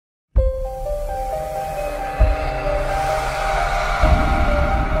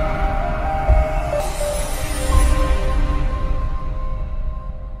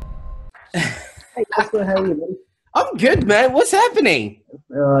Prosper, how are you, buddy? I'm good, man. What's happening?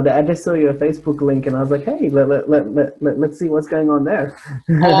 I just saw your Facebook link and I was like, hey, let's see what's going on there.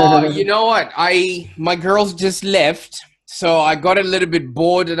 Oh, you know what? My girls just left, so I got a little bit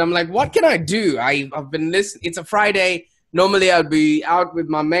bored, and I'm like, what can I do? I've been listening. It's a Friday. Normally, I'd be out with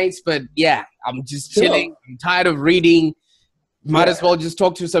my mates, but yeah, I'm just chilling. I'm tired of reading. Might as well just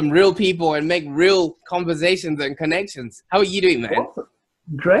talk to some real people and make real conversations and connections. How are you doing, man? Awesome.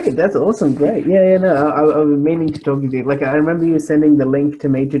 Great, that's awesome. Great, no, I was meaning to talk to you. Like, I remember you sending the link to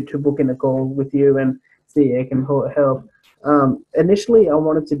me to book in a call with you and see I can help. Initially, I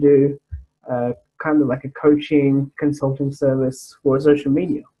wanted to do kind of like a coaching consulting service for social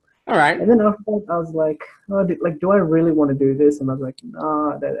media. All right. And then after that, I was like, do I really want to do this? And I was like,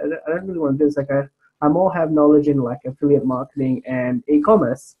 no, I don't really want to do this. Like, I more have knowledge in like affiliate marketing and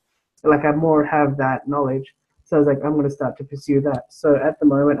e-commerce. Like, I more have that knowledge. So I was like, I'm going to start to pursue that. So at the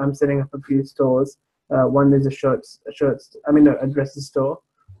moment, I'm setting up a few stores. One is a dresses store.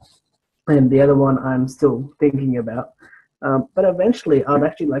 And the other one I'm still thinking about. But eventually, I'd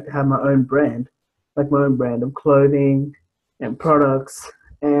actually like to have my own brand, like my own brand of clothing and products.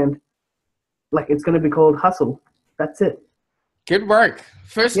 And like, it's going to be called Hustle. That's it. Good work.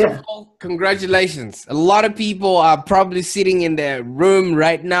 First of all, congratulations. A lot of people are probably sitting in their room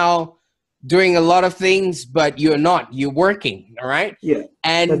right now doing a lot of things, but you're not. You're working, all right? Yeah.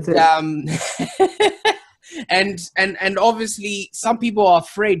 And and obviously some people are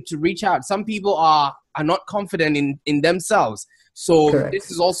afraid to reach out. Some people are not confident in themselves. So Correct.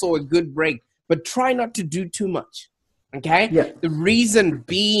 This is also a good break. But try not to do too much. Okay? Yeah. The reason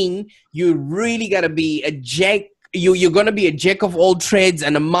being, you really gotta be a jack. You're gonna be a jack of all trades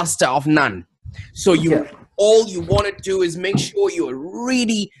and a master of none. So all you want to do is make sure you're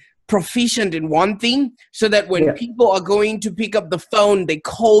really proficient in one thing, so that when people are going to pick up the phone, they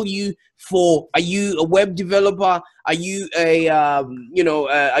call you for, are you a web developer? Are you are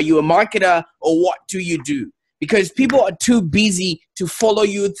you a marketer, or what do you do? Because people are too busy to follow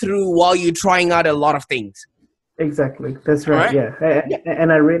you through while you're trying out a lot of things. Exactly. That's right. Yeah. And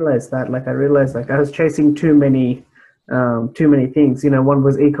I realized that, I was chasing too many things. One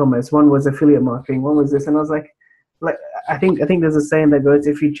was e-commerce, one was affiliate marketing, one was this, and I was like, I think there's a saying that goes,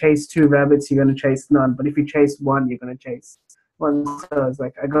 if you chase two rabbits, you're going to chase none. But if you chase one, you're going to chase one. So I was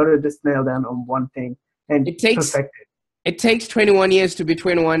like, I got to just nail down on one thing and perfect it. It takes 21 years to be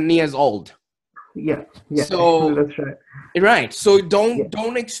 21 years old. Yeah. So that's right. Right. So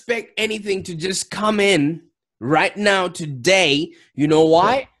don't expect anything to just come in right now today. You know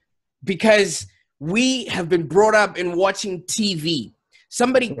why? Because we have been brought up in watching TV.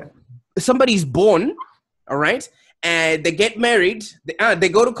 Somebody's born, all right, and they get married. They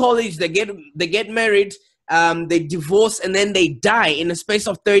go to college. They get married. They divorce, and then they die in a space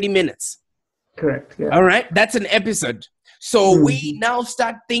of 30 minutes. Correct. Yeah. All right. That's an episode. So we now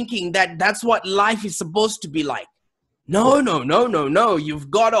start thinking that that's what life is supposed to be like. No. You've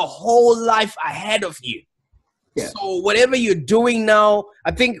got a whole life ahead of you. Yeah. So whatever you're doing now,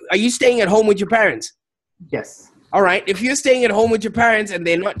 are you staying at home with your parents? Yes. All right. If you're staying at home with your parents and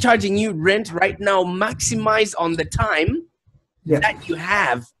they're not charging you rent right now, maximize on the time that you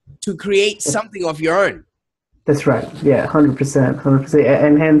have to create something of your own. That's right. Yeah, 100%.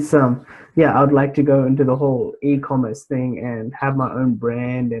 And hence, I would like to go into the whole e-commerce thing and have my own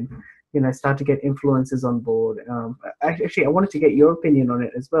brand and, start to get influencers on board. Actually, I wanted to get your opinion on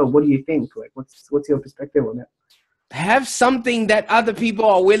it as well. What do you think? Like, what's your perspective on it? Have something that other people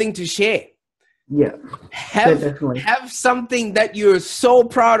are willing to share. Yeah, have something that you're so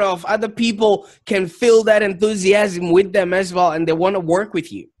proud of. Other people can feel that enthusiasm with them as well, and they want to work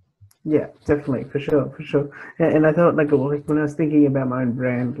with you. Yeah, definitely, for sure. And I thought, like when I was thinking about my own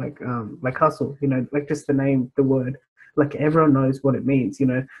brand, like hustle, like just the name, the word, like everyone knows what it means,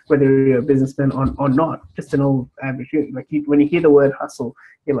 whether you're a businessman or not, just an old average. When you hear the word hustle,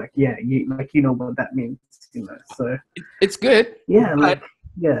 you're like, you know what that means, So it's good. Yeah,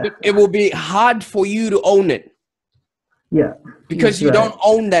 it will be hard for you to own it. Yeah, because you don't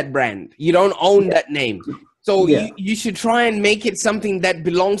own that brand, you don't own that name. So you should try and make it something that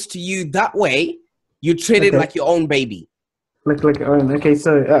belongs to you. That way, you treat it like your own baby. Okay,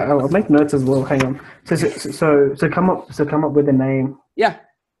 so I'll make notes as well. Hang on. So come up with a name. Yeah.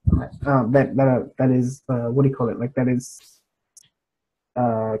 That is what do you call it? Like that is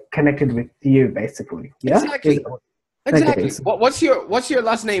connected with you, basically. Yeah. Exactly. Okay. What's your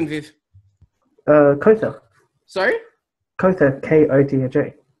last name, Viv? Kotha. Sorry. Kotha.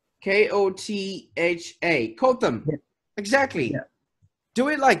 Kotha. Kotha. Kotham. Yeah. Exactly. Yeah. Do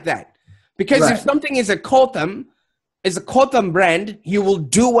it like that. Because if something is a Kotham, as a Kotham brand, you will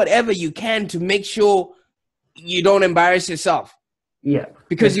do whatever you can to make sure you don't embarrass yourself. Yeah.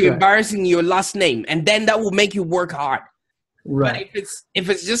 Because you're embarrassing your last name, and then that will make you work hard. Right. But if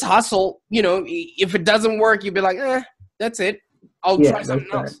it's just hustle, you know, if it doesn't work, you'll be like, that's it. I'll try something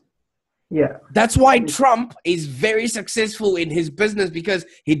else. Yeah. That's why Trump is very successful in his business, because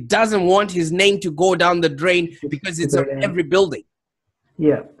he doesn't want his name to go down the drain because it's on every building.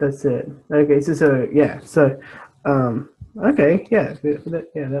 Yeah, that's it. Okay, okay,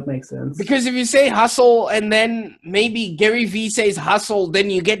 that makes sense. Because if you say hustle and then maybe Gary Vee says hustle, then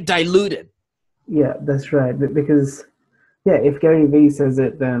you get diluted. Yeah, that's right. Because if Gary Vee says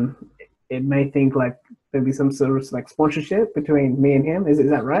it, then it may think like there'll be some sort of like sponsorship between me and him. Is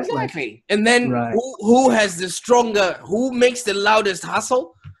that right? Exactly. Like, and then who has the stronger, who makes the loudest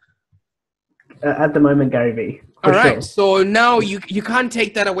hustle? At the moment, Gary Vee. All right. Sure. So now you can't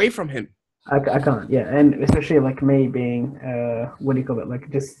take that away from him. I can't. Yeah, and especially like me being what do you call it?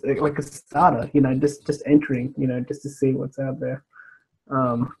 Like just like a starter. You know, just entering. You know, just to see what's out there.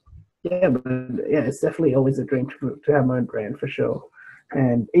 It's definitely always a dream to have my own brand for sure,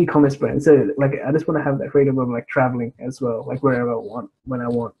 and e-commerce brand. So like I just want to have that freedom of like traveling as well, like wherever I want, when I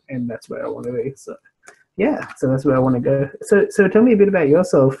want, and that's where I want to be. So so that's where I want to go. So tell me a bit about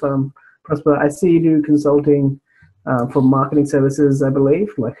yourself, Prosper. I see you do consulting for marketing services, I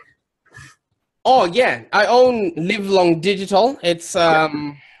believe. Like, oh yeah, I own Live Long Digital. It's a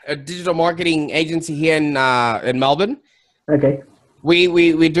digital marketing agency here in Melbourne. Okay.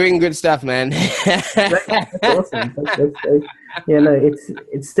 We're doing good stuff, man. That's awesome.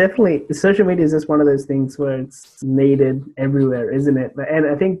 It's definitely, social media is just one of those things where it's needed everywhere, isn't it? And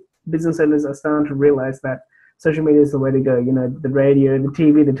I think business owners are starting to realize that social media is the way to go. You know, the radio, the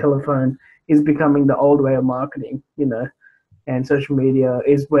TV, the telephone is becoming the old way of marketing, you know, and social media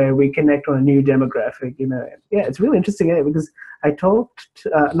is where we connect on a new demographic, you know. Yeah, it's really interesting because I took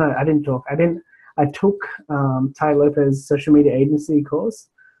Ty Lopez's social media agency course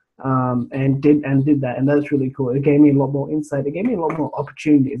and did that, and that's really cool. It gave me a lot more insight. It gave me a lot more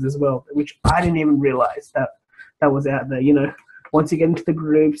opportunities as well, which I didn't even realize that was out there. You know, once you get into the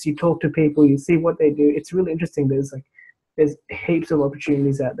groups, you talk to people, you see what they do. It's really interesting. There's heaps of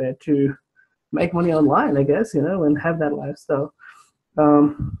opportunities out there to make money online, I guess, you know, and have that lifestyle.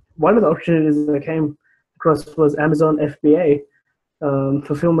 One of the opportunities I came across was Amazon FBA,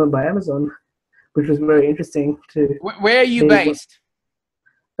 fulfillment by Amazon, which was very interesting to. Where are you based?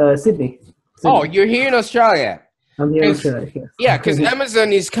 Sydney. Oh, you're here in Australia. I'm here in Australia. Yes. Yeah, because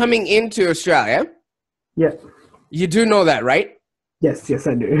Amazon is coming into Australia. Yeah. You do know that, right? Yes,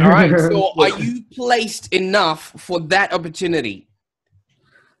 I do. All right. So, are you placed enough for that opportunity?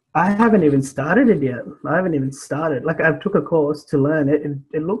 I haven't even started it yet. Like, I took a course to learn it.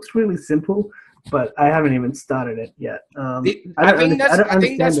 It looks really simple, but I haven't even started it yet. I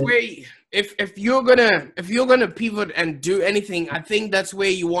think that's where if you're gonna pivot and do anything, I think that's where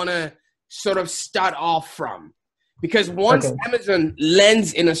you wanna sort of start off from, because once Amazon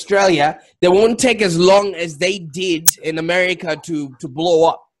lands in Australia, they won't take as long as they did in America to blow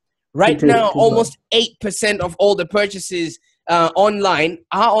up. Right now, almost 8% of all the purchases online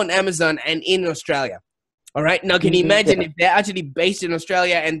are on Amazon and in Australia. All right. Now, can you imagine if they're actually based in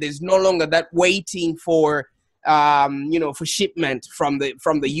Australia and there's no longer that waiting for, for shipment from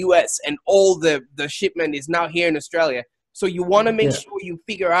the US, and all the shipment is now here in Australia. So you want to make sure you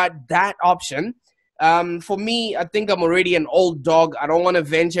figure out that option. For me, I think I'm already an old dog. I don't want to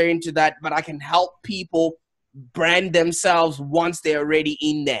venture into that, but I can help people brand themselves once they're already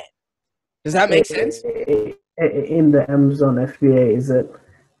in there. Does that make sense? In the Amazon FBA, is it?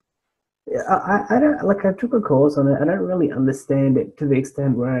 I don't, like, I took a course on it. I don't really understand it to the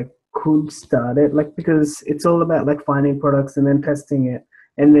extent where I could start it, like, because it's all about like finding products and then testing it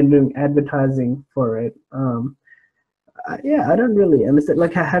and then doing advertising for it. I don't really understand.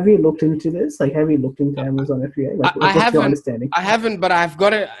 Like, have you looked into this? Like, have you looked into Amazon FBA? Like, what's your understanding? I haven't, but I've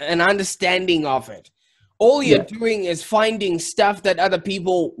got an understanding of it. All you're doing is finding stuff that other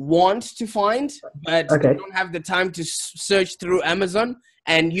people want to find, but they don't have the time to search through Amazon,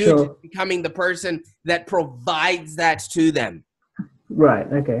 and you're just becoming the person that provides that to them. Right.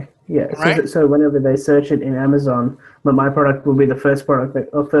 Okay. Yeah. Right? So whenever they search it in Amazon, but my product will be the first product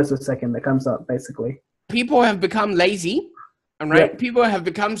or first or second that comes up, basically. People have become lazy, right? Yep. People have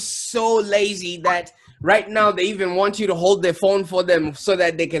become so lazy that right now they even want you to hold their phone for them so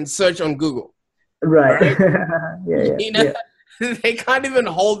that they can search on Google. Right. They can't even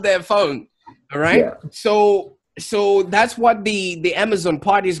hold their phone. All right. Yeah. So that's what the Amazon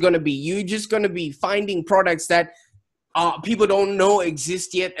part is going to be. You're just going to be finding products that people don't know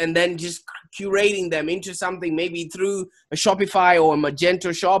exist yet, and then just curating them into something, maybe through a Shopify or a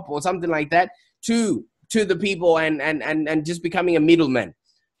Magento shop or something like that, to the people, and just becoming a middleman.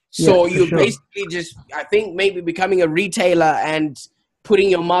 So Yeah, for you're sure. basically just, I think, maybe becoming a retailer and putting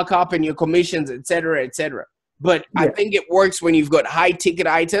your markup and your commissions, etc., etc. But I Yeah. think it works when you've got high ticket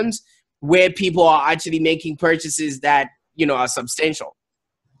items where people are actually making purchases that, you know, are substantial.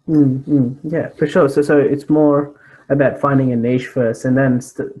 Yeah, for sure. So it's more about finding a niche first, and then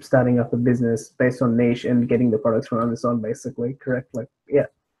starting up a business based on niche and getting the products from Amazon, basically. Correct? Like, yeah.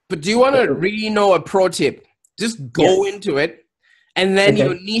 But do you want to really know a pro tip? Just Yeah. go into it, and then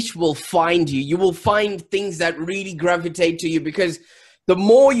your Okay. niche will find you. You will find things that really gravitate to you, because the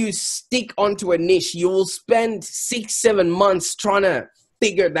more you stick onto a niche, you will spend 6-7 months trying to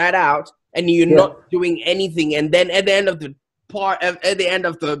figure that out, and you're Yeah. not doing anything. And then at the end of the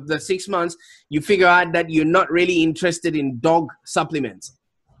 6 months, you figure out that you're not really interested in dog supplements.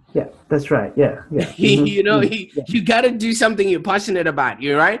 Yeah. That's right. Yeah. Yeah. You know, Yeah. you got to do something you're passionate about.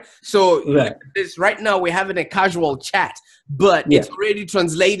 You're right. So Right. this right now we're having a casual chat, but Yeah. it's already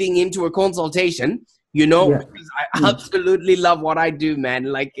translating into a consultation. You know, Yeah. because I absolutely love what I do, man.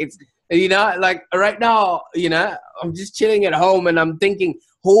 Like, it's, you know, like right now, you know, I'm just chilling at home and I'm thinking,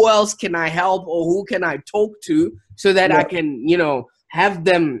 who else can I help, or who can I talk to, so that I Yeah. can, you know, have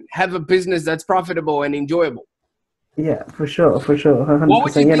them have a business that's profitable and enjoyable. Yeah. For sure. For sure. What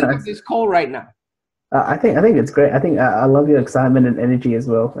would 100%. you Yeah. think No, of this call right now? I think it's great. I think I love your excitement and energy as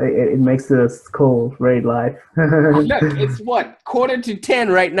well. It makes this call very live. Look, it's what, 9:45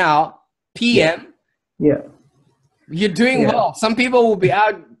 right now, Yeah. PM. Yeah. You're doing Yeah. well. Some people will be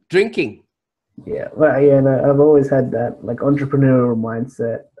out drinking. Yeah. Well, yeah. No, I've always had that like entrepreneurial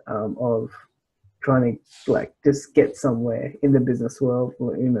mindset of trying to like just get somewhere in the business world,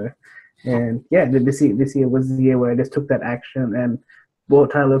 you know. And yeah, this year was the year where I just took that action and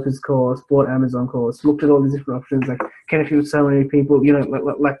bought Tyler Lopez's course, bought Amazon course, looked at all these different options, like connecting with so many people, you know,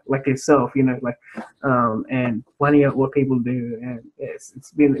 like yourself, you know, like and finding out what people do. And yes,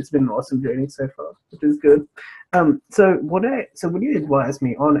 it's been an awesome journey so far, which is good. So would you advise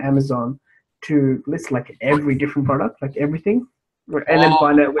me on Amazon to list like every different product, like everything, and then Oh,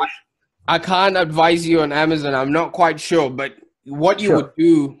 find out which? I can't advise you on Amazon. I'm not quite sure, but what you would Sure.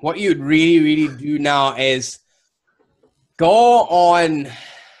 do, what you'd really, really do now is go on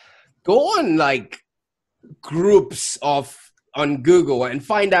like groups on Google and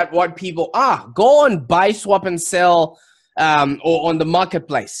find out what people are. Go on buy, swap, and sell, or on the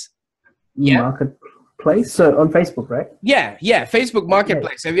marketplace. Yeah. Marketplace. So on Facebook, right? Yeah, Facebook Yeah.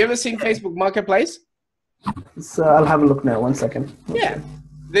 Marketplace. Have you ever seen Facebook Marketplace? So I'll have a look now. One second. Yeah.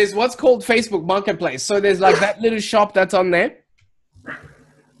 There's what's called Facebook Marketplace. So there's like that little shop that's on there.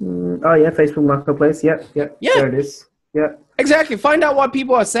 Oh yeah, Facebook Marketplace. Yep. Yep. Yeah. There it is. Yeah. Exactly. Find out what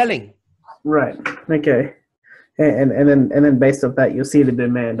people are selling. Right. Okay. And then based off that, you'll see the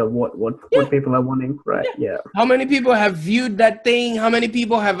demand of what people are wanting. Right. Yeah. How many people have viewed that thing? How many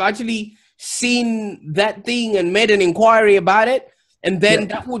people have actually seen that thing and made an inquiry about it? And then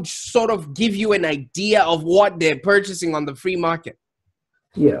that would sort of give you an idea of what they're purchasing on the free market.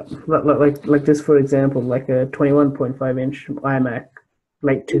 Yeah. Like this, for example, like a 21.5-inch iMac,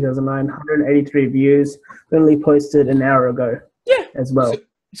 late 2009, 183 views, only posted an hour ago. Yeah. As well.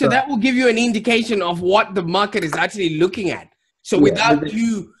 So that will give you an indication of what the market is actually looking at. So without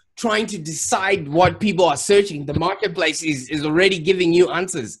you trying to decide what people are searching, the marketplace is already giving you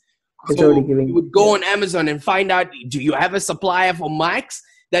answers. It's already giving. You would go on Amazon and find out, do you have a supplier for mics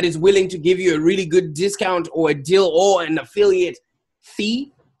that is willing to give you a really good discount or a deal or an affiliate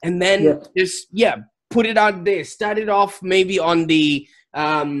fee? And then just put it out there. Start it off maybe on the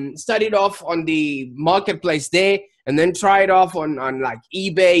marketplace there, and then try it off on like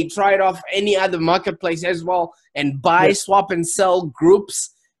eBay, try it off any other marketplace as well, and buy, swap, and sell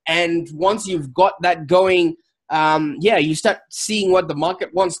groups. And once you've got that going, you start seeing what the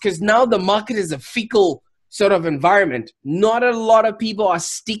market wants, because now the market is a fickle sort of environment. Not a lot of people are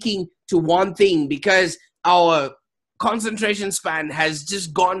sticking to one thing because our concentration span has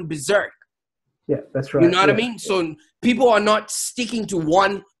just gone berserk. Yeah, that's right. You know what I mean? So people are not sticking to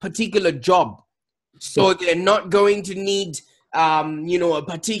one particular job. So they're not going to need, a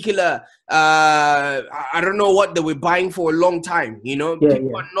particular, I don't know what they were buying for a long time. You know,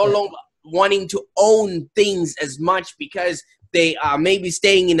 people are no longer wanting to own things as much because they are maybe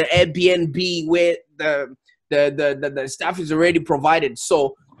staying in an Airbnb where the stuff is already provided.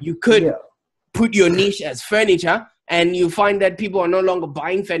 So you could put your niche as furniture, and you find that people are no longer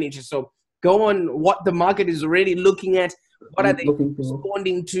buying furniture. So go on what the market is already looking at. What are they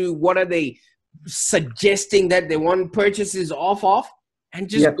responding to? What are they suggesting that they want purchases off of? And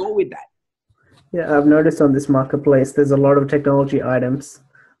just go with that. Yeah, I've noticed on this marketplace, there's a lot of technology items,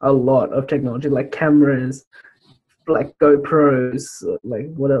 a lot of technology like cameras, like GoPros,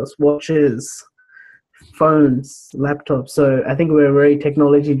 like what else? Watches, phones, laptops. So I think we're a very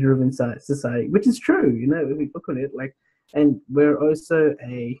technology-driven society, which is true. You know, if we look at it, like, and we're also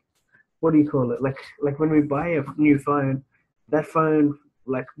a what do you call it? Like when we buy a new phone, that phone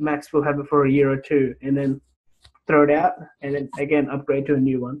like max will have it for a year or two, and then throw it out, and then again upgrade to a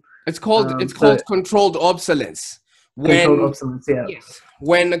new one. It's So called controlled obsolescence. controlled When obsolescence, yeah. Yes,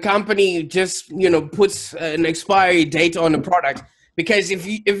 when a company just puts an expiry date on a product, because if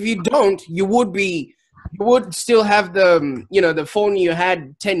you don't, you would still have the phone you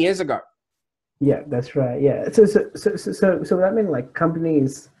had 10 years ago. Yeah, that's right. Yeah. So that means like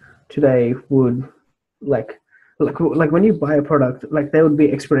companies today would like like when you buy a product, like there would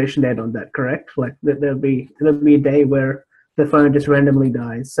be expiration date on that, correct? Like there'll be a day where the phone just randomly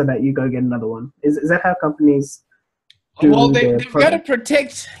dies so that you go get another one. Is that how companies Well, do their they've got to product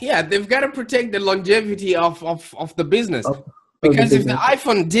protect, yeah, they've got to protect the longevity of the business. of, of the Because if the business?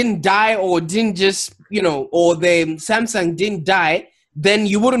 iPhone didn't die, or didn't just, or the Samsung didn't die, then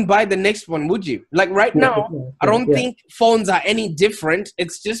you wouldn't buy the next one, would you? Like right Yeah, now, yeah, I don't yeah. think phones are any different.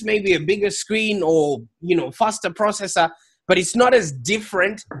 It's just maybe a bigger screen or, faster processor, but it's not as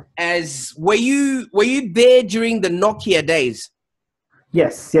different as were you there during the Nokia days?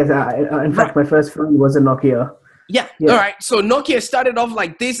 Yes, yes. In Right. fact, my first phone was a Nokia. Yeah. All Yeah, right. So Nokia started off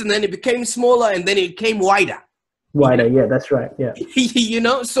like this, and then it became smaller, and then it became wider. wider. Yeah, that's right. Yeah,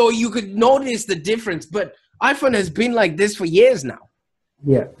 So you could notice the difference. But iPhone has been like this for years now.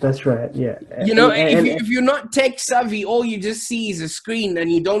 yeah, that's right. Yeah, If you're not tech savvy, all you just see is a screen, and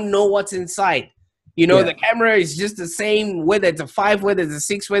you don't know what's inside. yeah. The camera is just the same, whether it's a 5, whether it's a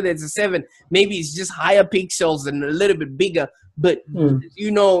 6, whether it's a 7. Maybe it's just higher pixels and a little bit bigger, but Mm.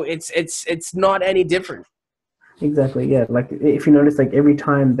 it's not any different. Exactly. Yeah. Like if you notice, like every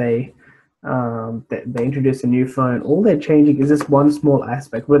time they introduce a new phone, all they're changing is just one small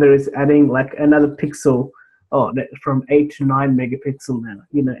aspect. Whether it's adding like another pixel, from 8 to 9 megapixel now.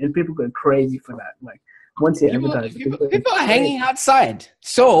 And people go crazy for that. Like once you People, advertise it, people, people go people are crazy. hanging outside.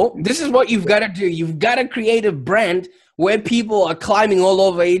 So this is what you've got to do. You've got to create a brand where people are climbing all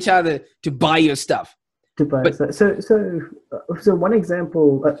over each other to buy your stuff. To buy. But So one example,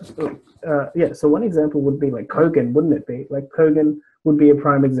 yeah. So one example would be like Kogan, wouldn't it be? Like Kogan would be a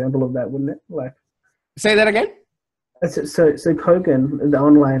prime example of that, wouldn't it? Like say that again. so Kogan, the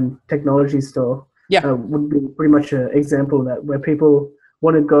online technology store, Yeah. would be pretty much an example of that, where people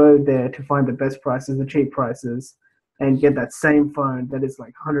want to go there to find the best prices, the cheap prices, and get that same phone that is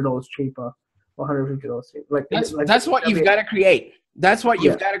like $100 cheaper or $150 cheaper. That's what you've got to create. That's what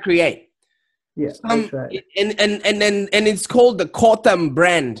you've Yeah, got to create. yeah, that's right. And it's called the Kotham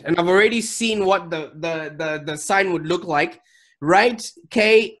brand, and I've already seen what the sign would look like. Right?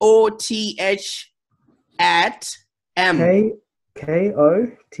 KOTH at M K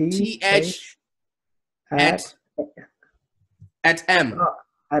KOTH TH at at M.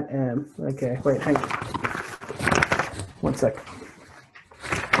 at M. Okay, wait, hang on. 1 sec.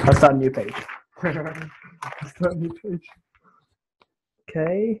 I'll start a new page. I'll start a new page.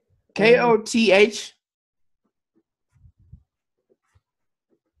 K KOTH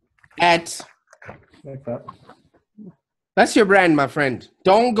at. like that. That's your brand, my friend.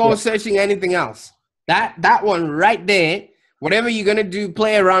 Don't go Yeah. searching anything else. That one right there. Whatever you're gonna do,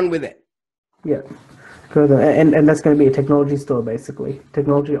 play around with it. Yeah. Good. And that's going to be a technology store, basically.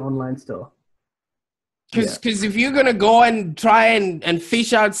 Technology online store. Because if you're gonna go and try and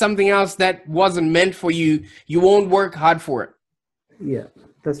fish out something else that wasn't meant for you, you won't work hard for it. Yeah,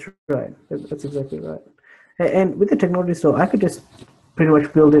 that's right. That's exactly right. And with the technology store, I could just pretty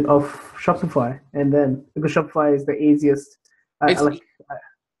much build it off Shopify, and then because Shopify is the easiest, It's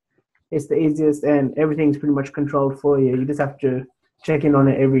it's the easiest, and everything's pretty much controlled for you. You just have to check in on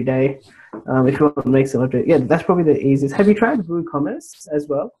it every day. If you want to make some update, yeah, that's probably the easiest. Have you tried WooCommerce as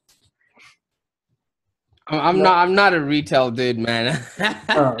well? I'm not a retail dude, man.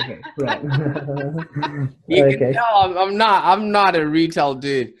 Oh, okay, right. You can Okay, tell I'm not a retail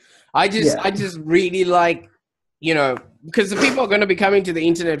dude. I yeah, just really like, because the people are going to be coming to the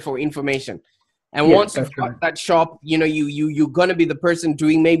internet for information. And yeah, once you've that's right. got that shop, you're going to be the person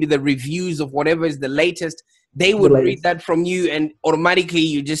doing maybe the reviews of whatever is the latest. They The would read latest, that from you, and automatically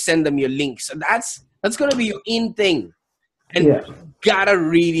you just send them your link. So that's going to be your in thing. And yeah, you gotta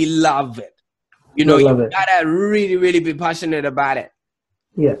really love it. You love it. gotta really, really be passionate about it.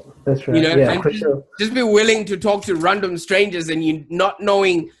 Yeah, that's right. Yeah, And for sure. just be willing to talk to random strangers, and you not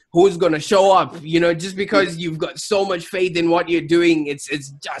knowing who's gonna show up. Just because you've got so much faith in what you're doing. It's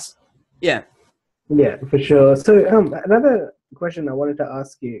just, yeah. Yeah, for sure. So, another question I wanted to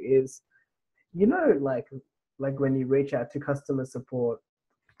ask you is, like when you reach out to customer support,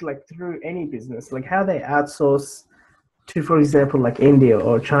 like through any business, like how they outsource to, for example, like India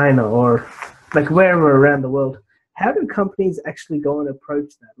or China or like wherever around the world, how do companies actually go and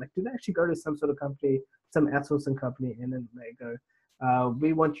approach that? Like, do they actually go to some sort of company, some outsourcing company, and then they go,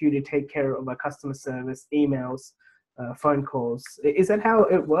 we want you to take care of our customer service, emails, phone calls. Is that how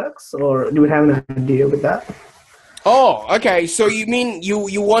it works, or do we have an idea with that? Oh, okay. So you mean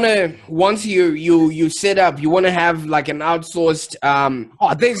you want to, once you set up, you want to have like an outsourced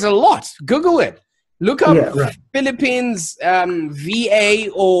oh, there's a lot. Google it. Look up Yeah, right, Philippines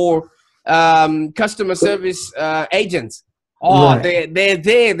VA or customer service agents. Oh, right. they're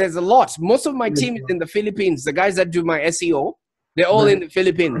there. There's a lot. Most of my There's team a is lot. in the Philippines. The guys that do my SEO, they're all in Right. the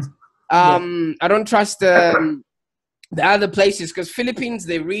Philippines. Yeah, I don't trust the other places because Philippines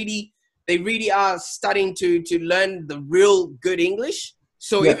they really are starting to learn the real good English.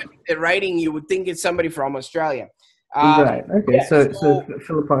 So yeah. even if they're writing, you would think it's somebody from Australia. Right. Okay. Yeah. So So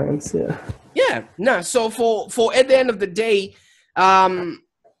Philippines. Yeah. yeah, no. So for at the end of the day, um,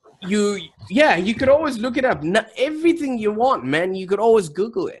 you yeah, you could always look it up. Not everything you want, man. You could always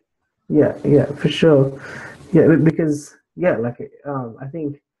Google it. Yeah. Yeah. For sure. Yeah. Because yeah, like I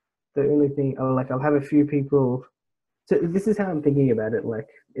think the only thing I'll have a few people. So this is how I'm thinking about it. Like,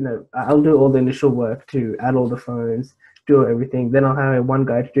 I'll do all the initial work to add all the phones, do everything. Then I'll have one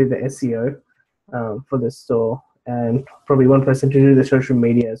guy to do the SEO for the store, and probably one person to do the social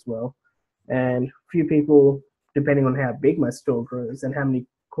media as well. And a few people, depending on how big my store grows and how many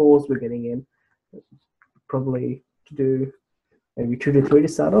calls we're getting in, probably to do maybe two to three to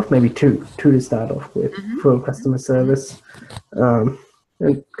start off, maybe two to start off with Mhm. for customer service, um,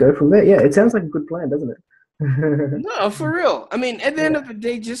 and go from there. Yeah, it sounds like a good plan, doesn't it? No, for real. I mean, at the end Yeah, of the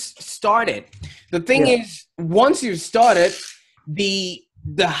day, just start it. The thing yeah, is, once you start it, the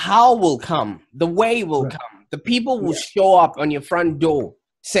how will come, the way will right, come. The people will yeah, show up on your front door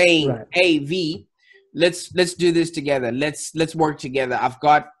saying, right, "Hey, V, let's do this together. Let's work together. I've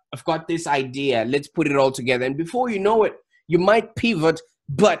got this idea. Let's put it all together." And before you know it, you might pivot.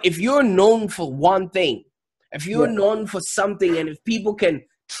 But if you're known for one thing, if you're yeah. known for something, and if people can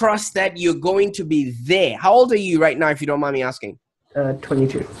trust that you're going to be there. How old are you right now, if you don't mind me asking?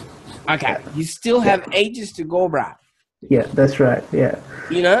 22. Okay, Yeah, you still yeah, have ages to go, bruh. yeah. That's right. Yeah,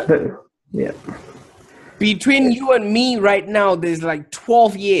 You know, but yeah, between you and me right now, there's like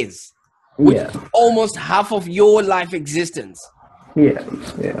 12 years, which is yeah, almost half of your life existence. yeah,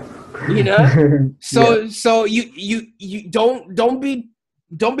 yeah, You know, yeah. so you don't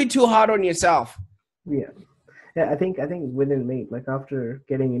be too hard on yourself. Yeah. Yeah, I think within me, like after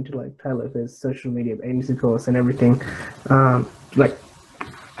getting into like Tyler Lopez social media agency course and everything, like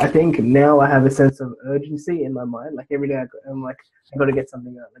I think now I have a sense of urgency in my mind. Like every day I'm like, I got to get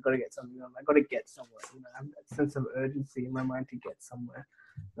something on. I got to get something on. I got to get somewhere. I have that sense of urgency in my mind to get somewhere.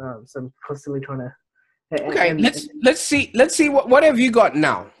 So I'm constantly trying to. Okay, And let's see what have you got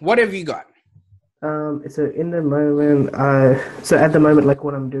now? What have you got? so in the moment, so at the moment, like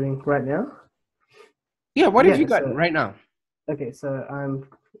what I'm doing right now. Yeah, what have you Yeah. got So right now? okay. So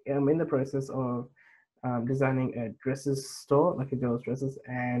I'm in the process of designing a dresses store, like a girls' dresses,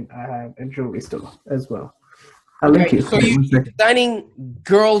 and I have a jewelry store as well. I'll link Okay, you. so Wait one you're second. designing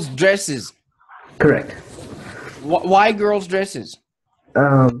girls' dresses. Correct. Why girls' dresses?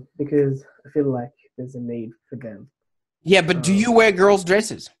 Because I feel like there's a need for them. Yeah, but do Um, you wear girls'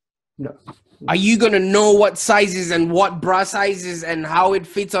 dresses? no, Are no, you gonna know what sizes and what bra sizes and how it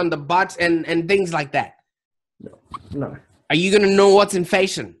fits on the butt and things like that? no, no, Are you gonna know what's in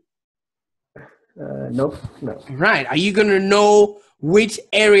fashion? nope, no. Right. Are you gonna know which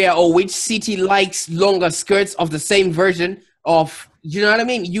area or which city likes longer skirts of the same version of, you know what I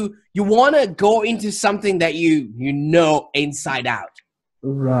mean? You wanna go into something that you know inside out.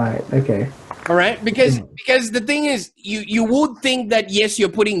 Right. Okay. All right, because the thing is, you would think that yes, you're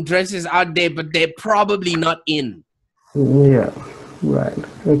putting dresses out there, but they're probably not in. Yeah. Right.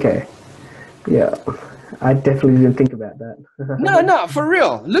 Okay. Yeah. I definitely didn't think about No, that. no, for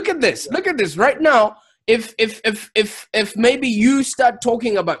real. Look at this. Look at this right now. If maybe you start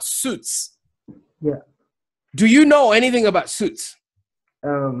talking about suits, Yeah. do you know anything about suits?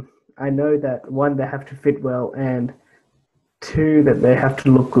 Um, I know that one, they have to fit well, and two, that they have to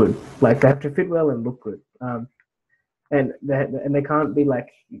look good. Like they have to fit well and look good. And they can't be like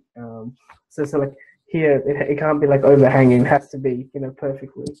so like here it can't be like overhanging. It has to be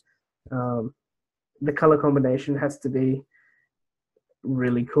perfectly. Um, the color combination has to be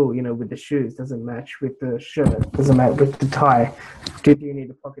really cool. With the shoes doesn't match with the shirt. Doesn't match with the tie. Do you need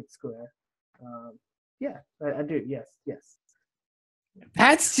a pocket square? Yeah, I do. Yes, yes.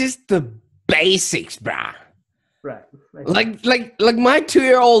 That's just the basics, bruh. Right. Okay. Like my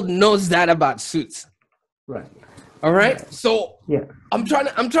 2-year-old knows that about suits. Right. All right. Right. So Yeah. I'm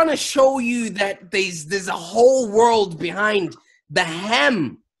trying to show you that there's a whole world behind the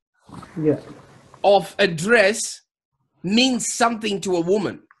hem Yeah. of a dress means something to a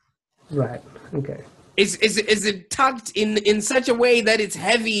woman. Right. Okay. Is it tucked in such a way that it's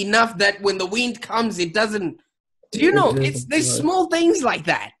heavy enough that when the wind comes it doesn't, do you know, It it's isn't. there's small things like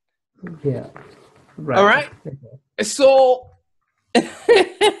that. Yeah. All Right. right. Okay. So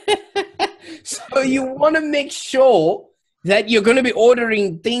so you want to make sure that you're going to be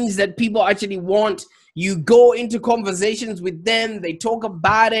ordering things that people actually want. You go into conversations with them, they talk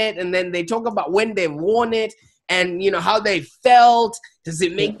about it, and then they talk about when they've worn it and you know how they felt. Does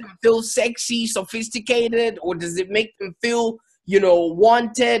it make them feel sexy, sophisticated, or does it make them feel, you know,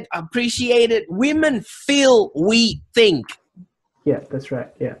 wanted, appreciated? Women feel, we think. Yeah, that's right.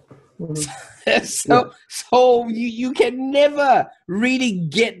 Yeah. Mhm. So you can never really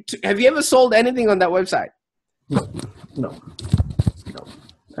get to, have you ever sold anything on that website? No, no, no.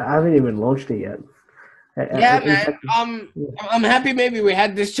 I haven't even launched it yet. Yeah, In man. fact, yeah, I'm happy maybe we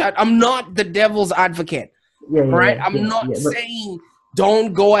had this chat. I'm not the devil's advocate. yeah, All right. yeah, I'm yeah, not yeah. But saying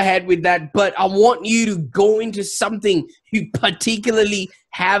don't go ahead with that, but I want you to go into something you particularly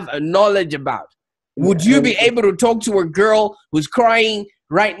have a knowledge about. Would yeah, you be able to talk to a girl who's crying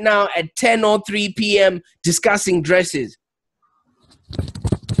right now at 10:03 p.m. discussing dresses?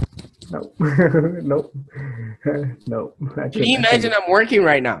 no, no, no. Can you I could. imagine I'm working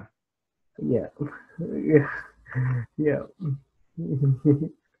right now? Yeah, yeah, yeah.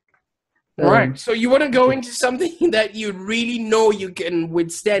 Right. So you want to go into something that you really know you can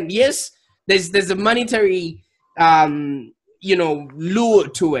withstand. Yes, there's a monetary you know, lure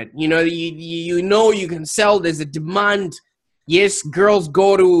to it. You know, you know you can sell, there's a demand. Yes, girls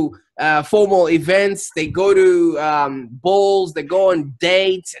go to formal events, they go to balls, they go on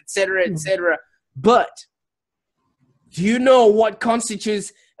dates, etc., etc. But do you know what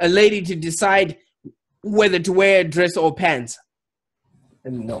constitutes a lady to decide whether to wear a dress or pants?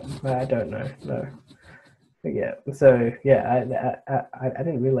 No, I don't know. No. Yeah. So yeah, I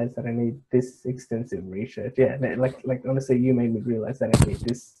didn't realize that I need this extensive research. Yeah, like honestly, you made me realize that I need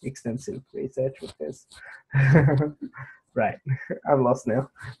this extensive research with this. Right. I'm lost now.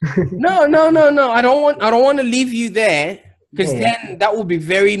 No. I don't want to leave you there because Yeah, yeah. then that would be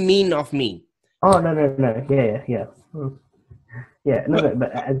very mean of me. Oh no. Yeah. Yeah. No, But, no,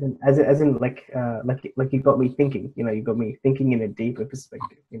 but as in like you got me thinking. You know, you got me thinking in a deeper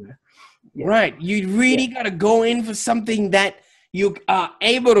perspective. You know. Yeah. right, you really got to go in for something that you are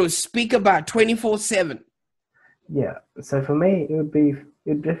able to speak about 24/7. Yeah. So for me,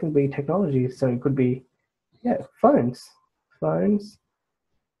 it'd definitely be technology. So it could be phones,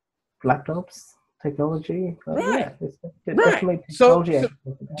 laptops, technology. Right, It's right. definitely So, technology.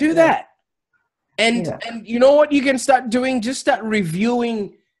 do Yeah, that. And yeah, you know what you can start doing? Just start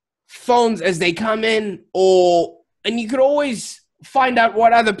reviewing phones as they come in, and you could always find out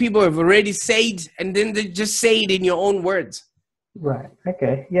what other people have already said, and then they just say it in your own words. right.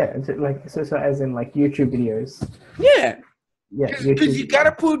 Okay, yeah. So as in like YouTube videos. Yeah, Yeah, because YouTube. you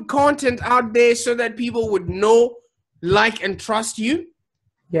gotta put content out there so that people would know, like, and trust you.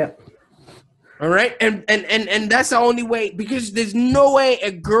 Yeah, All right, and that's the only way, because there's no way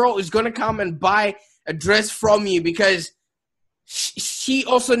a girl is gonna come and buy a dress from you because she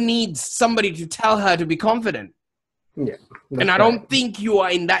also needs somebody to tell her to be confident. yeah. And That's I right. don't think you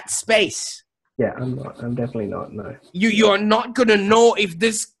are in that space. Yeah, I'm not. I'm definitely not. No. You are not gonna know if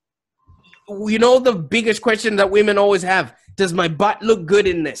this. You know the biggest question that women always have: does my butt look good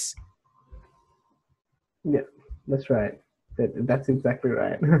in this? Yeah, that's right. That's exactly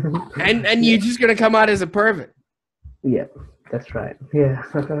right. And Yeah, you're just gonna come out as a pervert. yeah, that's right. Yeah,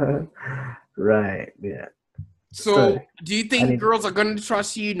 right. Yeah. So So, do you I think need girls are gonna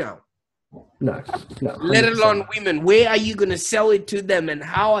trust you now? no, no, Let 100%. alone women. Where are you gonna sell it to them, and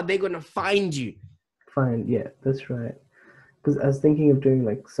how are they gonna find you? Fine. Yeah, that's right. Because I was thinking of doing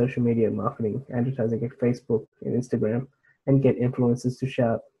like social media marketing, advertising like Facebook and Instagram, and get influencers to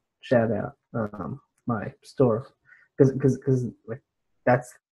shout out my store, because like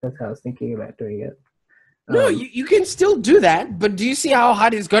that's how I was thinking about doing it. No, Um, you can still do that, but do you see how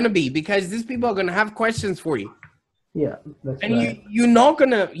hard it's gonna be? Because these people are gonna have questions for you, yeah, that's and right. you're not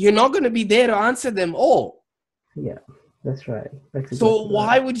gonna be there to answer them all. Yeah, that's right. That's So exactly right.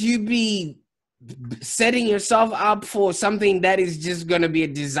 why would you be setting yourself up for something that is just gonna be a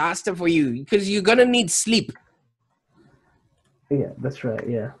disaster for you? Because you're gonna need sleep. Yeah, that's right.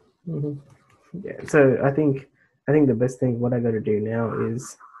 Yeah. Yeah. So I think the best thing what I got to do now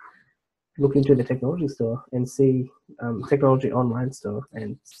is look into the technology store and see technology online store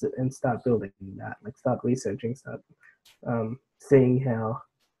and start building that. Like start researching, start seeing how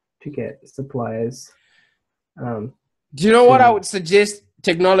to get suppliers. Um, Do you know what I to would suggest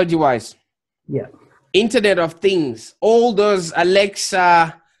technology wise? yeah. Internet of Things, all those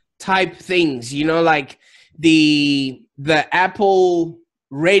Alexa type things, you know, like the Apple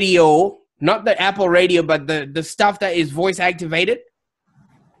radio, not the Apple radio, but the stuff that is voice activated.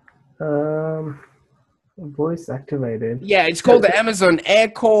 Voice activated. Yeah, it's So, called so the Amazon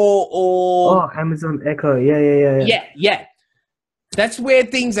Echo or Amazon Echo. Yeah. yeah. That's where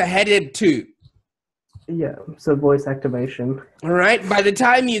things are headed to. Yeah. So voice activation. All right. By the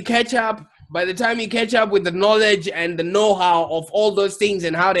time you catch up with the knowledge and the know-how of all those things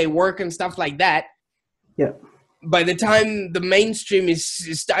and how they work and stuff like that, Yeah. by the time the mainstream is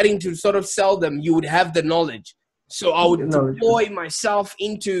starting to sort of sell them, you would have the knowledge. So I would Knowledge. deploy myself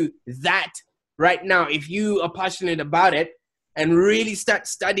into that right now. If you are passionate about it and really start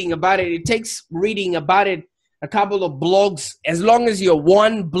studying about it, it takes reading about it, a couple of blogs, as long as you're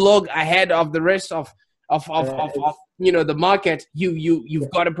one blog ahead of the rest of you know the market, you've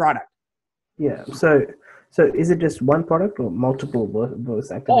got a product. Yeah. So is it just one product or multiple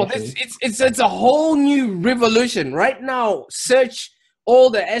voice Oh, activation? it's a whole new revolution right now. Search, all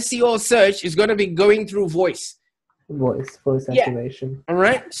the SEO search is going to be going through voice. Voice Yeah. activation. All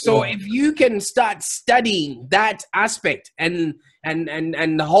right. So Right. if you can start studying that aspect and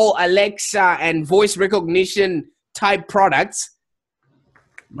the whole Alexa and voice recognition type products,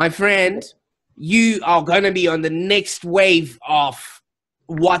 my friend, you are going to be on the next wave of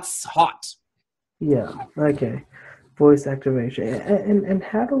what's hot. Yeah. Okay. Voice activation. And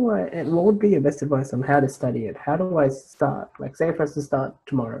how do I? And what would be your best advice on how to study it? How do I start? Like, say, if I was to start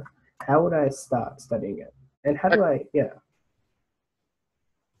tomorrow, how would I start studying it? And how do I? Yeah.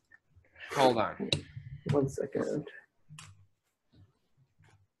 Hold on. 1 second.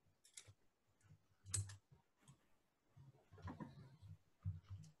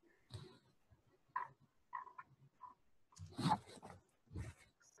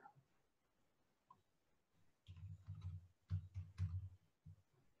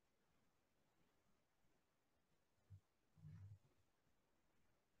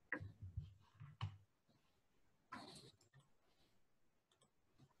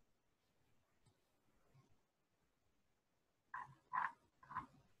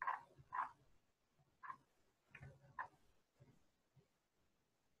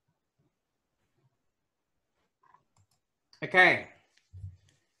 Okay.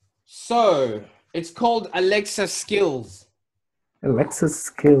 So it's called Alexa Skills. Alexa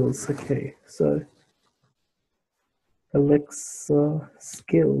skills. Okay. So Alexa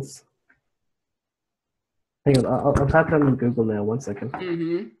skills. Hang on. I'll type it on Google now. 1 second.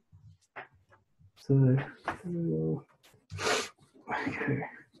 Mm-hmm. So. Okay.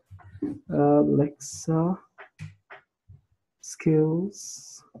 Alexa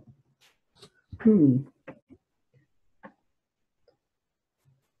skills.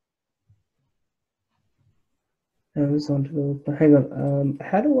 Amazon developer. Hang on.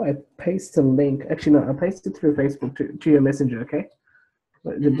 How do I paste a link? Actually, no. I'll paste it through Facebook to your messenger. Okay.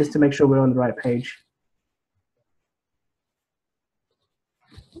 Just to make sure we're on the right page.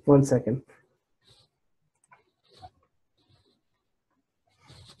 1 second.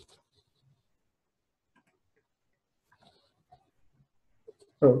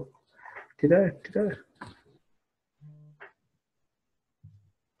 Oh, did I?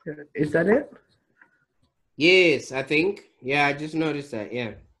 Is that it? Yes, I think. Yeah, I just noticed that.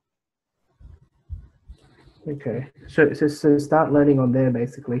 Yeah. Okay. So start learning on there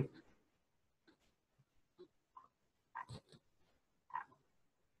basically.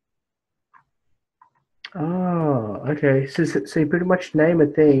 Oh, okay. So you pretty much name a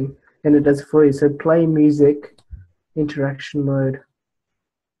thing and it does it for you. So play music, interaction mode.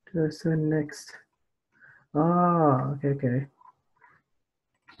 So next. Ah, okay.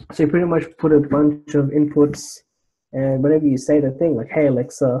 So you pretty much put a bunch of inputs, and whenever you say the thing like, "Hey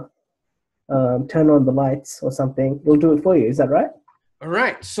Alexa, turn on the lights" or something, it'll do it for you. Is that right? All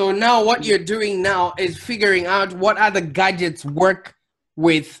right. So now what you're doing now is figuring out what other gadgets work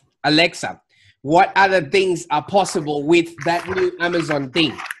with Alexa. What other things are possible with that new Amazon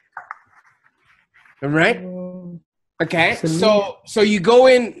thing? All right. Okay. So you go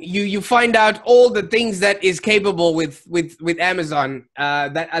in, you find out all the things that is capable with Amazon,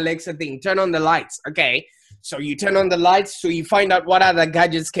 that Alexa thing. Turn on the lights. Okay. So you turn on the lights, so you find out what other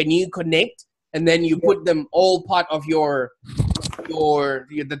gadgets can you connect, and then you put them all part of your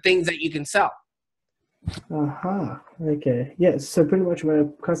the things that you can sell. Okay. Yeah. So pretty much when a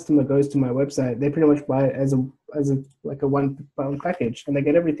customer goes to my website, they pretty much buy it as a like a £1 package, and they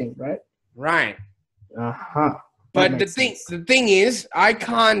get everything, right? Right. That But makes sense. the thing is, I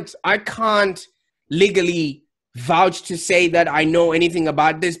can't legally vouch to say that I know anything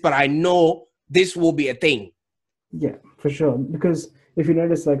about this, but I know this will be a thing. Yeah, for sure. Because if you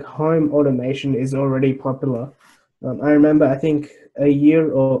notice, like home automation is already popular. I remember, I think a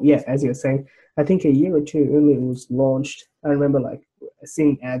year or yeah, as you're saying, I think a year or two earlier it was launched. I remember like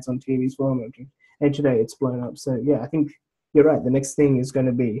seeing ads on TVs for home automation, and today it's blown up. So yeah, I think you're right. The next thing is going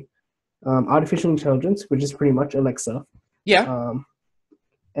to be artificial intelligence, which is pretty much Alexa. Yeah. Um,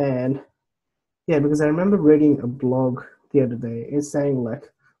 and yeah, because I remember reading a blog the other day. It's saying like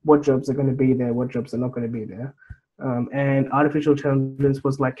what jobs are going to be there, what jobs are not going to be there, and artificial intelligence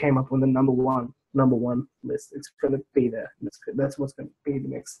was like came up on the number one list. It's going to be there. That's what's going to be the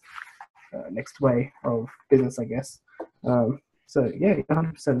next way of business, I guess. So yeah,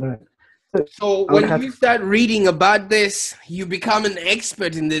 100% right. So So I would when have you start reading about this, you become an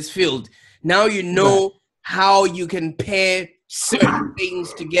expert in this field. Now you right. know how you can pair certain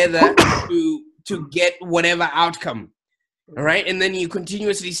things together to get whatever outcome. All right. And then you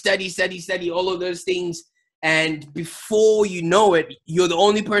continuously study all of those things. And before you know it, you're the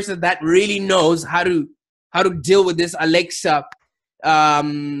only person that really knows how to deal with this Alexa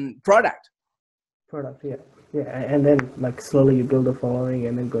product. Product, yeah, yeah, and then like slowly you build a following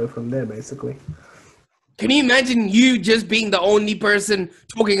and then go from there, basically. Can you imagine you just being the only person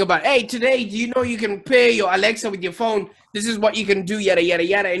talking about, hey, today, do you know you can pair your Alexa with your phone? This is what you can do, yada, yada,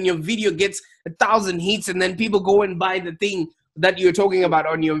 yada. And your video gets 1,000 hits, and then people go and buy the thing that you're talking about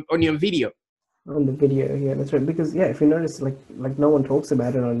on your video. On the video, yeah, that's right. Because yeah, if you notice, like no one talks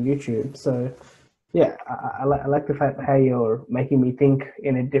about it on YouTube. So yeah, I like the fact how you're making me think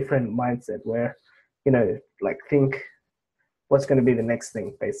in a different mindset where, like think what's going to be the next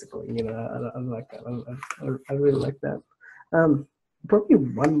thing, basically. I like that. I really like that. Um, Probably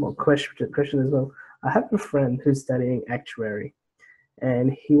one more question as well. I have a friend who's studying actuary,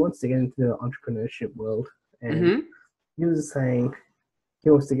 and he wants to get into the entrepreneurship world. And Mm-hmm. he was saying he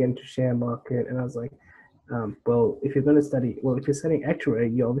wants to get into share market, and I was like, well, if you're going to study, well, if you're studying actuary,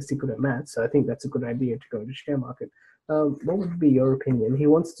 you're obviously good at maths, so I think that's a good idea to go into share market. What would be your opinion? He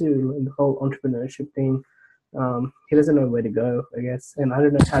wants to learn the whole entrepreneurship thing. He doesn't know where to go, I guess, and I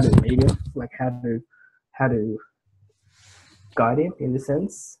don't know how to lead him, like how to guide him in the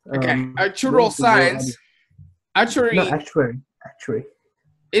sense. Okay. What Actuarial would be your science. idea? No, Actuary actuary,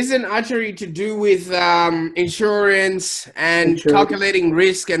 isn't actuary to do with insurance and insurance. calculating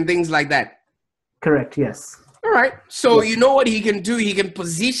risk and things like that. Correct. Yes. All right. So Yeah. you know what he can do? He can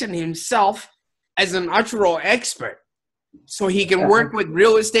position himself as an actuarial expert. So he can work with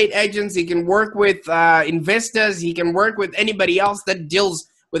real estate agents. He can work with investors. He can work with anybody else that deals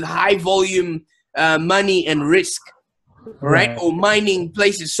with high volume money and risk. All right. Right. Or mining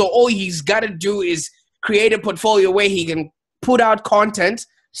places. So all he's got to do is create a portfolio where he can put out content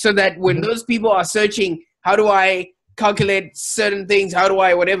so that when Mhm. those people are searching, how do I calculate certain things? How do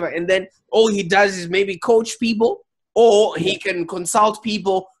I whatever? And then all he does is maybe coach people, or Yeah. he can consult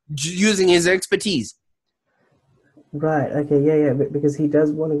people using his expertise. Right. Okay. Yeah. Yeah. Because he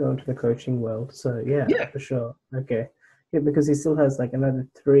does want to go into the coaching world. So yeah, Yeah. for sure. Okay. Yeah, because he still has like another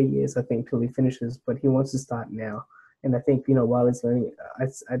 3 years, I think, till he finishes. But he wants to start now. And I think while he's learning,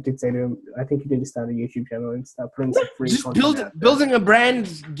 I did say to him, I think you need to start a YouTube channel and start putting some free Just content out there. building a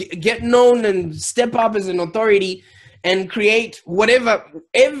brand, get known and step up as an authority and create whatever.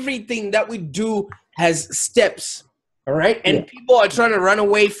 Everything that we do has steps. All right. Yeah. And people are trying to run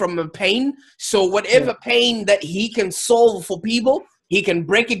away from a pain. So Yeah. whatever pain that he can solve for people, he can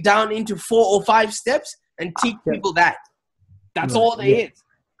break it down into 4 or 5 steps and teach Yeah. people that. That's Right. all there Yeah. is.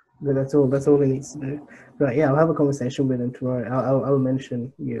 That's all. That's all he needs to do. Right. Yeah. I'll have a conversation with him tomorrow. I'll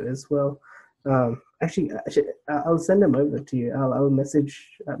mention you as well. Actually, I'll send him over to you. I'll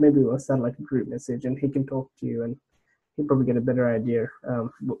message. Maybe we'll send like a group message, and he can talk to you, and he'll probably get a better idea.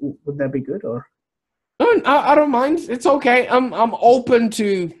 Would that be good or? No, I don't mind. It's okay. I'm open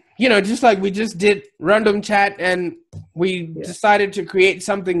to, just like we just did random chat and we Yeah. decided to create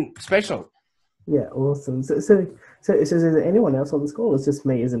something special. Yeah. Awesome. So is there anyone else on the call? It's just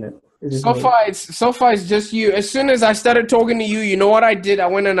me, isn't it? It's just me. So far it's just you. As soon as I started talking to you, you know what I did? I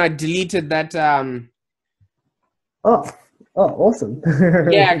went and I deleted that. Oh. Oh. Awesome.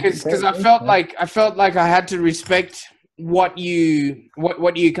 Yeah, because Thanks, man. I felt like I had to respect what you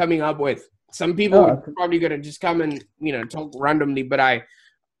coming up with. Some people would Oh, probably gonna just come and talk randomly, but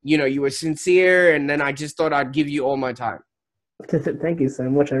you were sincere, and then I just thought I'd give you all my time. Thank you so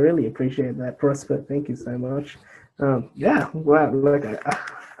much. I really appreciate that, Prosper. Thank you so much. Yeah, wow. Like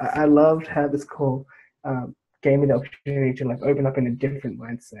I loved how this call gave me the opportunity to like open up in a different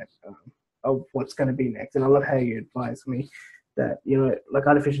mindset of what's going to be next. And I love how you advised me that like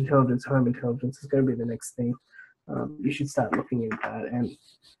artificial intelligence, home intelligence is going to be the next thing. You should start looking into that. And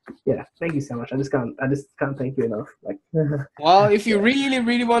yeah, thank you so much. I just can't thank you enough. Like, Well, if you really,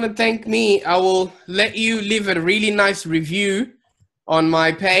 really want to thank me, I will let you leave a really nice review on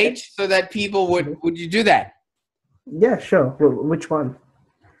my page so that people would you do that? yeah, sure. Well, which one?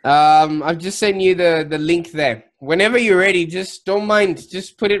 I've just sent you the link there. Whenever you're ready, just don't mind.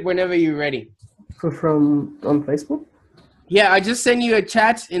 Just put it whenever you're ready. From on Facebook? Yeah, I just sent you a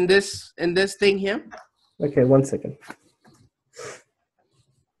chat in this thing here. Okay, 1 second.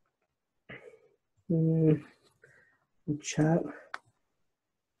 Chat.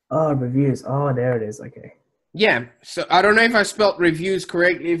 Oh, reviews. Oh, there it is. Okay. Yeah. So I don't know if I spelled reviews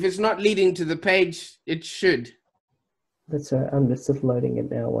correctly. If it's not leading to the page, it should. That's right. I'm just loading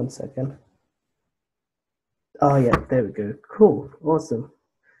it now. 1 second. Oh yeah, there we go. Cool. Awesome.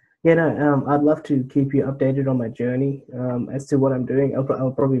 Yeah, no, I'd love to keep you updated on my journey as to what I'm doing. I'll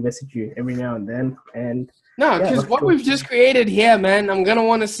probably message you every now and then. And No, yeah, because what we've just created here, man, I'm gonna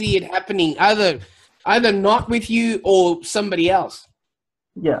want to see it happening either not with you or somebody else.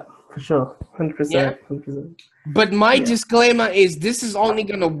 yeah, for sure, Yeah. 100%, 100%. But my Yeah, disclaimer is this is only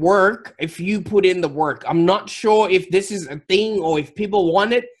gonna work if you put in the work. I'm not sure if this is a thing or if people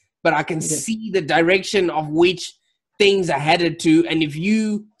want it, but I can yeah, see the direction of which things are headed to. And if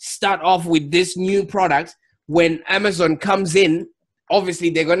you start off with this new product, when Amazon comes in,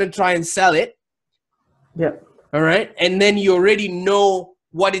 obviously they're gonna try and sell it. yeah, All right. And then you already know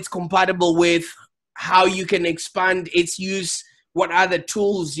what it's compatible with, how you can expand its use, what other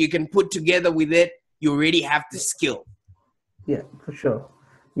tools you can put together with it. You already have the skill. yeah, for sure.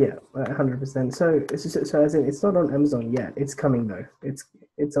 Yeah, 100%. So as in, it's not on Amazon yet. It's coming though.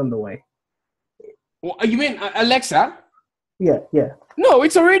 It's on the way. Well, you mean Alexa? Yeah, yeah. No,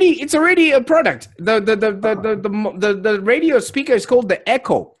 it's already a product. The radio speaker is called the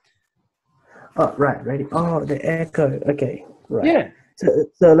Echo. Oh, right, ready. Oh, the Echo. Okay, right. Yeah.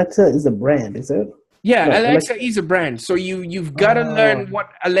 So Alexa is a brand, is it? Yeah, No, Alexa Alexa. is a brand. So you've got to Oh, learn what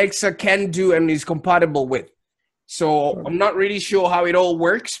Alexa can do and is compatible with. So I'm not really sure how it all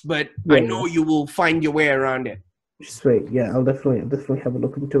works, but I yeah, yeah. know you will find your way around it. Sweet. Yeah, I'll definitely have a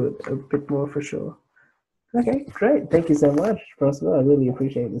look into it a bit more for sure. Okay, great. Thank you so much, Prosper. I really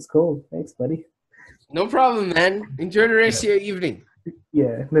appreciate this call. Thanks, buddy. No problem, man. Enjoy the rest of your evening.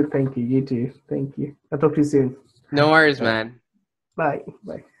 Yeah, no, thank you. You too. Thank you. I'll talk to you soon. No worries, All right. man. Bye.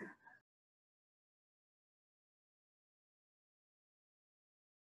 Bye.